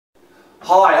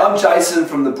Hi, I'm Jason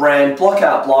from the brand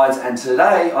Blockout Blinds, and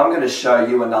today I'm going to show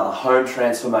you another home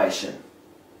transformation.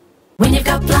 When you've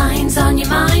got blinds on your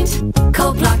mind,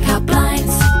 call Blockout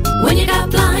Blinds. When you've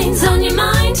got blinds on your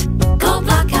mind, call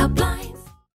Blockout Blinds.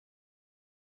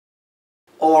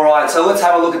 Alright, so let's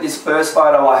have a look at this first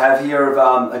photo I have here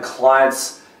of a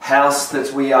client's house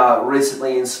that we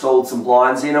recently installed some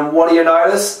blinds in. And what do you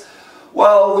notice?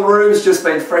 Well, the room's just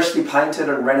been freshly painted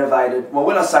and renovated. Well,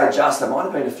 when I say just, it might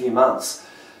have been a few months.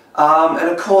 And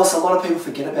of course, a lot of people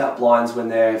forget about blinds when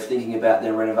they're thinking about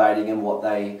their renovating and what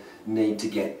they need to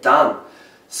get done.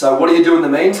 So what do you do in the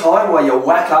meantime? Well, you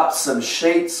whack up some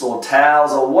sheets or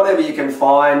towels or whatever you can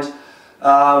find.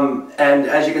 And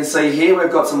as you can see here, we've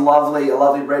got some a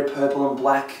lovely red, purple and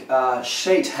black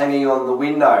sheet hanging on the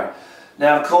window.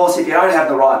 Now, of course, if you don't have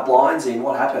the right blinds in,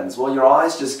 what happens? Well, your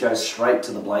eyes just go straight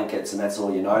to the blankets and that's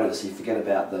all you notice. You forget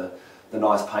about the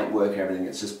nice paintwork and everything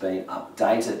that's just been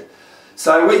updated.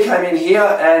 So we came in here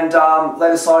and they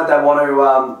decided they want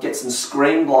to get some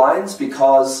screen blinds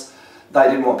because they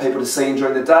didn't want people to see them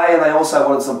during the day, and they also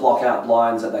wanted some block-out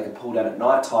blinds that they could pull down at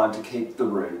night time to keep the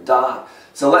room dark.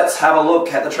 So let's have a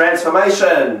look at the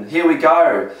transformation. Here we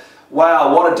go.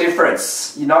 Wow, what a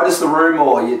difference. You notice the room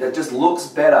more, it just looks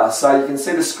better. So you can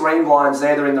see the screen blinds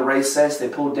there, they're in the recess, they're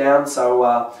pulled down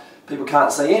so people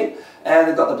can't see in. And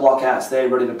they've got the blockouts there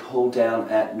ready to pull down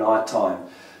at night time.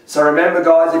 So remember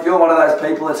guys, if you're one of those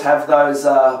people that have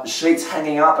those sheets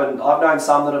hanging up, and I've known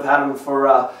some that have had them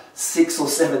for 6 or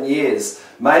 7 years,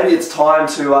 maybe it's time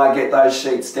to get those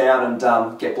sheets down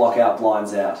and get blockout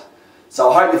blinds out.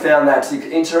 So I hope you found that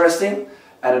interesting,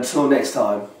 and until next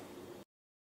time.